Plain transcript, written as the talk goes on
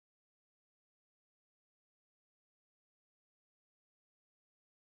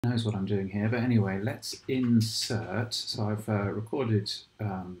knows what I'm doing here, but anyway, let's insert. So I've recorded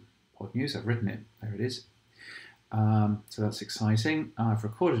Pod News, I've written it, there it is. So that's exciting. I've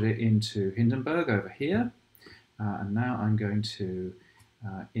recorded it into Hindenburg over here, and now I'm going to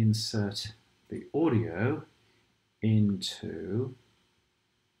insert the audio into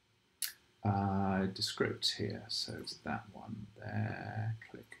Descript here. So it's that one there,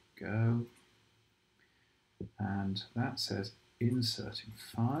 click go, and that says inserting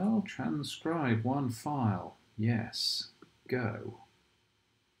file, transcribe one file, yes, go.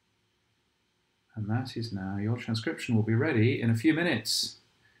 And that is now, your transcription will be ready in a few minutes.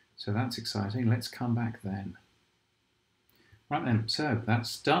 So that's exciting. Let's come back then. Right then, so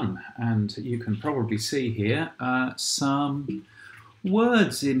that's done. And you can probably see here some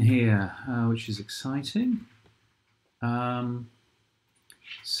words in here, which is exciting.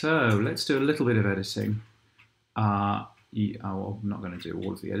 So let's do a little bit of editing. I'm not going to do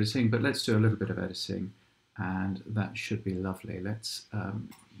all of the editing, but let's do a little bit of editing. And that should be lovely. Let's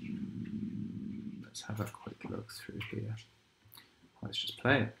have a quick look through here. Let's just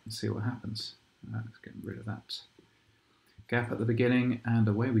play it and see what happens. Let's get rid of that gap at the beginning, and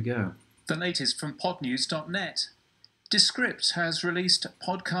away we go. The latest from podnews.net. Descript has released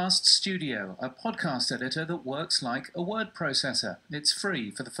Podcast Studio, a podcast editor that works like a word processor. It's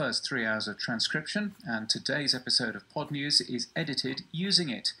free for the first 3 hours of transcription, and today's episode of Pod News is edited using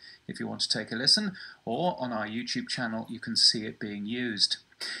it. If you want to take a listen, or on our YouTube channel, you can see it being used.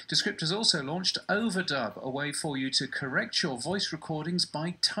 Descript has also launched Overdub, a way for you to correct your voice recordings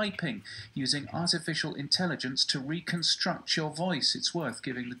by typing, using artificial intelligence to reconstruct your voice. It's worth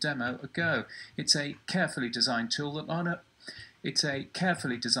giving the demo a go. It's a carefully designed tool that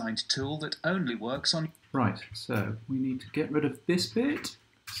only works on... Right, so we need to get rid of this bit.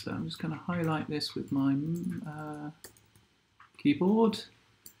 So I'm just going to highlight this with my keyboard.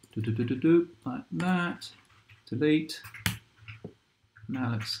 Like that. Delete.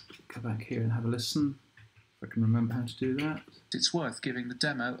 Now let's go back here and have a listen, if I can remember how to do that. It's worth giving the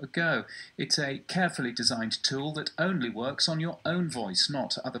demo a go. It's a carefully designed tool that only works on your own voice,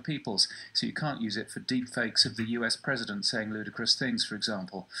 not other people's, so you can't use it for deepfakes of the US president saying ludicrous things, for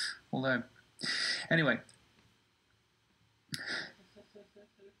example. Although, anyway.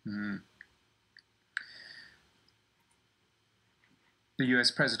 The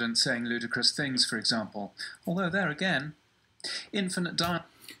US president saying ludicrous things, for example. Although there again, infinite dial.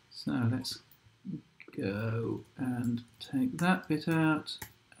 So let's go and take that bit out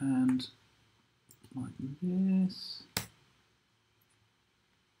and like this.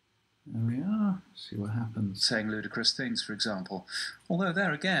 There we are. See what happens. Saying ludicrous things, for example. Although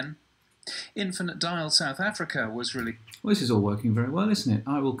there again, Infinite Dial South Africa was really... Well, this is all working very well, isn't it?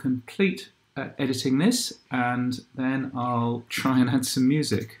 I will complete editing this and then I'll try and add some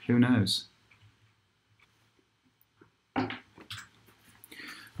music. Who knows?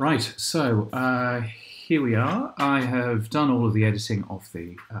 Right, so here we are. I have done all of the editing of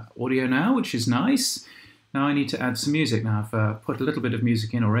the audio now, which is nice. Now I need to add some music. Now I've put a little bit of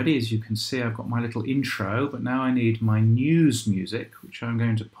music in already. As you can see, I've got my little intro, but now I need my news music, which I'm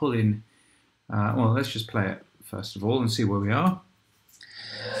going to pull in. Well, let's just play it first of all and see where we are.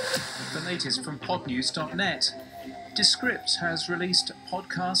 The latest from podnews.net. Descript has released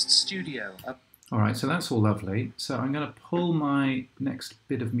Podcast Studio. Alright, so that's all lovely. So I'm going to pull my next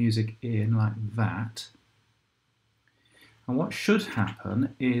bit of music in like that. And what should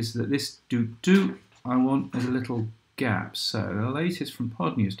happen is that this doot-doot I want as a little gap. So the latest from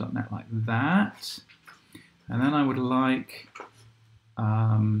podnews.net like that. And then I would like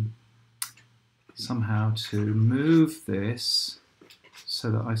somehow to move this so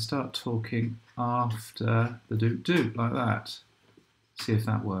that I start talking after the doot-doot like that. See if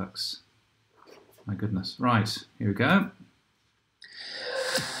that works. My goodness. Right, here we go.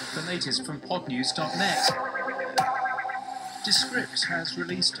 The latest from podnews.net. Descript has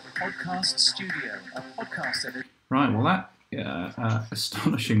released Podcast Studio, a podcast editor. Right, well that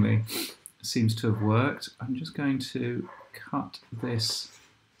astonishingly seems to have worked. I'm just going to cut this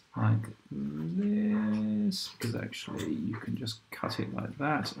like this, because actually you can just cut it like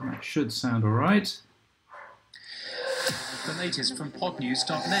that, and that should sound all right. The latest from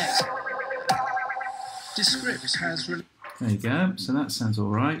podnews.net. Descript has released... There you go, so that sounds all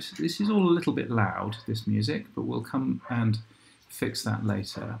right. This is all a little bit loud, this music, but we'll come and fix that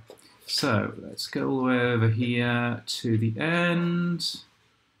later. So let's go all the way over here to the end.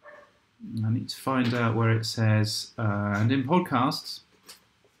 I need to find out where it says, and in podcasts.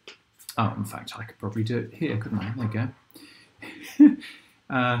 Oh, in fact, I could probably do it here, couldn't I? There you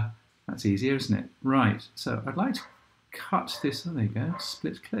go. That's easier, isn't it? Right, so I'd like to cut this. Oh, there you go.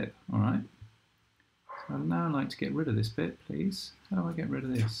 Split clip. All right. So I'd now like to get rid of this bit, please. How do I get rid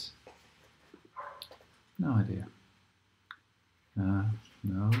of this? No idea. No.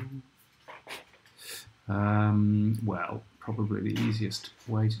 Well, probably the easiest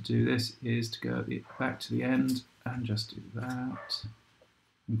way to do this is to go back to the end and just do that.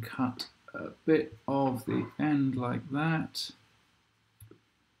 And cut a bit of the end like that.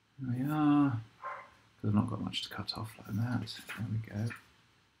 There we are. I've not got much to cut off like that. There we go.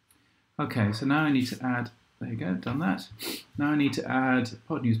 Okay, so now I need to add, there you go, done that. Now I need to add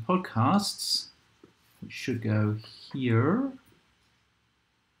Pod News Podcasts, which should go here.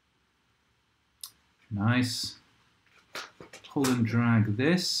 Nice. Pull and drag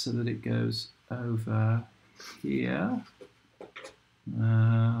this so that it goes over here.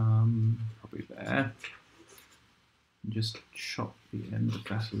 Probably there. And just chop the end of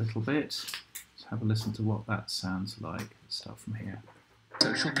that a little bit. Let's have a listen to what that sounds like. Let's start from here.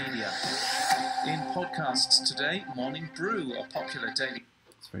 Social media. In podcasts today, Morning Brew, a popular daily...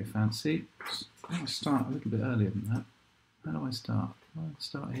 It's very fancy. I'm going to start a little bit earlier than that. How do I start? Do I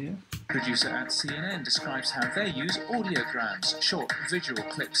start here? Producer at CNN describes how they use audiograms, short visual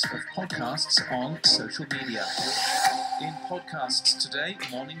clips of podcasts on social media. In podcasts today,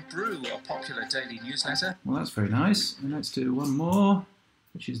 Morning Brew, a popular daily newsletter. Well, that's very nice. And let's do one more,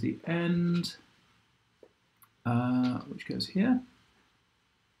 which is the end, which goes here.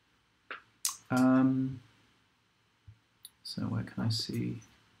 So where can I see?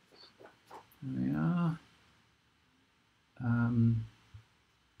 There we are.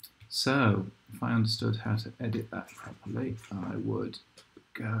 So if I understood how to edit that properly, I would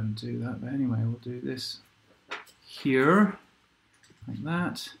go and do that. But anyway, we'll do this here, like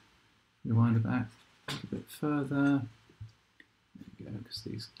that. Rewind it back a little bit further. There we go, because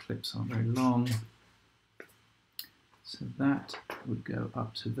these clips aren't very long. So that would go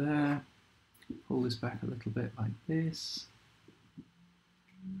up to there. Pull this back a little bit like this.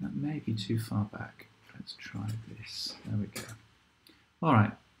 That may be too far back. Let's try this. There we go. All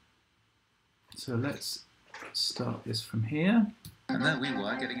right. So let's start this from here. And there we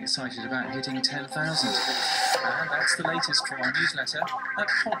were, getting excited about hitting 10,000. And that's the latest from our newsletter at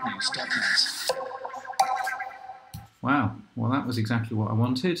podnews.net. Wow. Well, that was exactly what I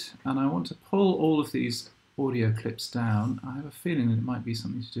wanted. And I want to pull all of these audio clips down. I have a feeling that it might be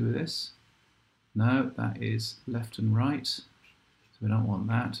something to do with this. No, that is left and right. So we don't want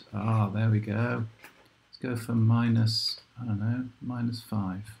that. Ah, there we go. Let's go for minus, I don't know,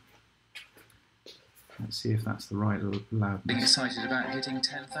 -5. Let's see if that's the right loudness. Being excited about hitting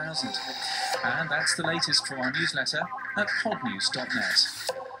 10,000. And that's the latest from our newsletter at podnews.net.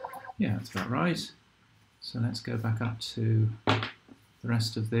 Yeah, that's about right. So let's go back up to the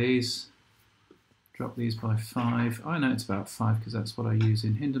rest of these. Drop these by 5. I know it's about 5 because that's what I use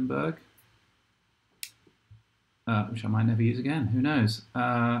in Hindenburg. Which I might never use again, who knows.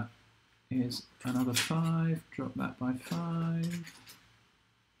 Here's another 5, drop that by 5-ish.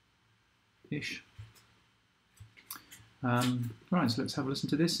 Right, so let's have a listen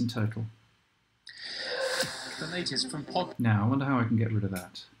to this in total. The latest from Pod... Now, I wonder how I can get rid of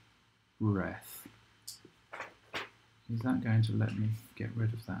that breath. Is that going to let me get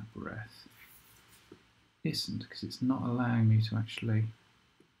rid of that breath? Isn't, because it's not allowing me to actually...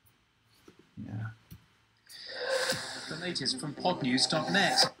 Yeah. The latest from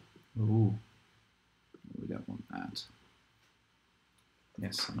podnews.net. Ooh, we don't want that.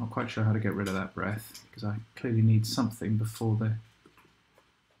 Yes, I'm not quite sure how to get rid of that breath, because I clearly need something before the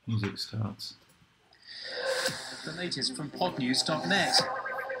music starts. The latest from podnews.net.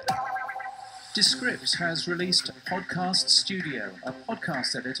 Descript has released Podcast Studio, a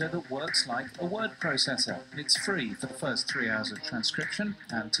podcast editor that works like a word processor. It's free for the first 3 hours of transcription,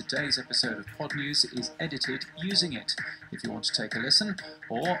 and today's episode of Pod News is edited using it. If you want to take a listen,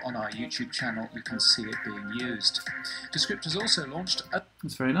 or on our YouTube channel, you can see it being used. Descript has also launched a...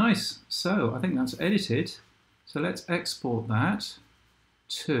 That's very nice. So, I think that's edited. So let's export that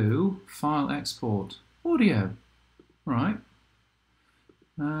to File Export Audio. Right.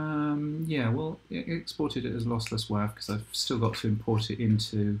 Yeah, well, it exported it as lossless WAV because I've still got to import it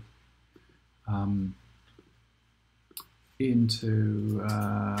into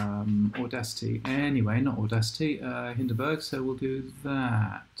Audacity. Anyway, not Audacity, Hindenburg. So we'll do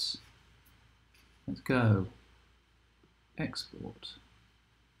that. Let's go. Export.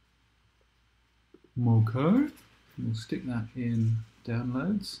 Okay. We'll stick that in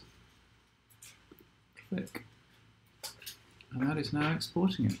Downloads. Click. And that is now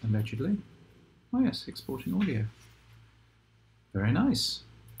exporting it, allegedly. Oh yes, exporting audio. Very nice.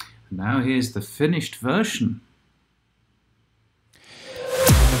 And now here's the finished version.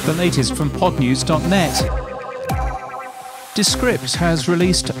 The latest from podnews.net. Descript has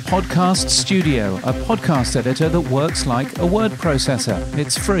released Podcast Studio, a podcast editor that works like a word processor.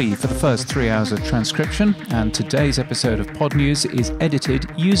 It's free for the first 3 hours of transcription, and today's episode of Pod News is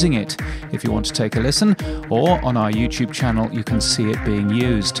edited using it. If you want to take a listen, or on our YouTube channel, you can see it being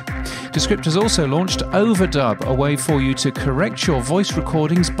used. Descript has also launched Overdub, a way for you to correct your voice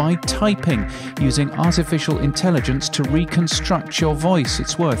recordings by typing, using artificial intelligence to reconstruct your voice.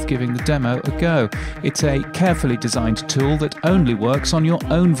 It's worth giving the demo a go. It's a carefully designed tool that only works on your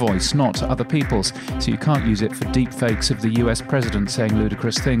own voice, not other people's, so you can't use it for deepfakes of the US president saying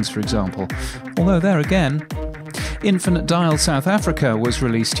ludicrous things, for example. Although there again, Infinite Dial South Africa was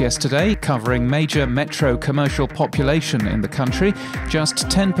released yesterday, covering major metro commercial population in the country. Just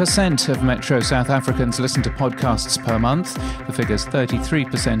 10% of metro South Africans listen to podcasts per month. The figure's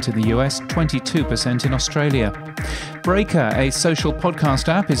 33% in the US, 22% in Australia. Breaker, a social podcast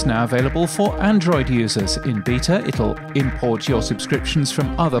app, is now available for Android users. In beta, it'll import your subscriptions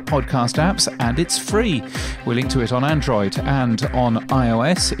from other podcast apps, and it's free. We'll link to it on Android and on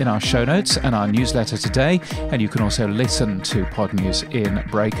iOS in our show notes and our newsletter today, and you can also listen to Pod News in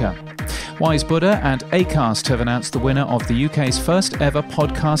Breaker. Wise Buddha and Acast have announced the winner of the UK's first ever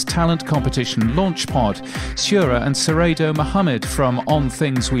podcast talent competition, LaunchPod. Sura and Saredo Mohammed from On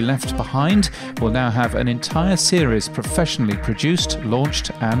Things We Left Behind will now have an entire series professionally produced,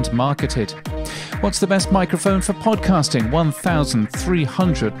 launched and marketed. What's the best microphone for podcasting?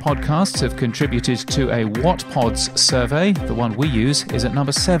 1,300 podcasts have contributed to a WhatPods survey. The one we use is at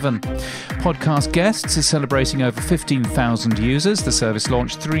number 7. Podcast Guests is celebrating over 15,000 users. The service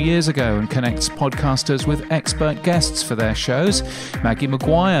launched 3 years ago and connects podcasters with expert guests for their shows. Maggie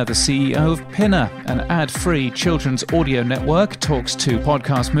Maguire, the CEO of Pinner, an ad-free children's audio network, talks to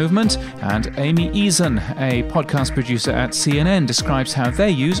Podcast Movement. And Amy Eason, a podcast producer at CNN, describes how they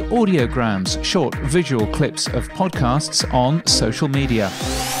use audiograms, short visual clips of podcasts on social media.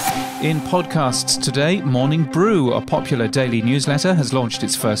 In podcasts today, Morning Brew, a popular daily newsletter, has launched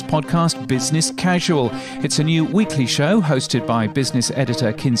its first podcast, Business Casual. It's a new weekly show hosted by business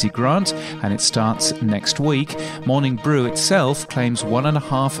editor Kinsey Grant, and it starts next week. Morning Brew itself claims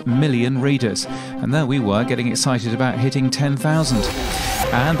 1.5 million readers, and there we were getting excited about hitting 10,000.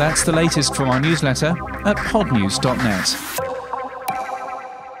 And that's the latest from our newsletter at podnews.net.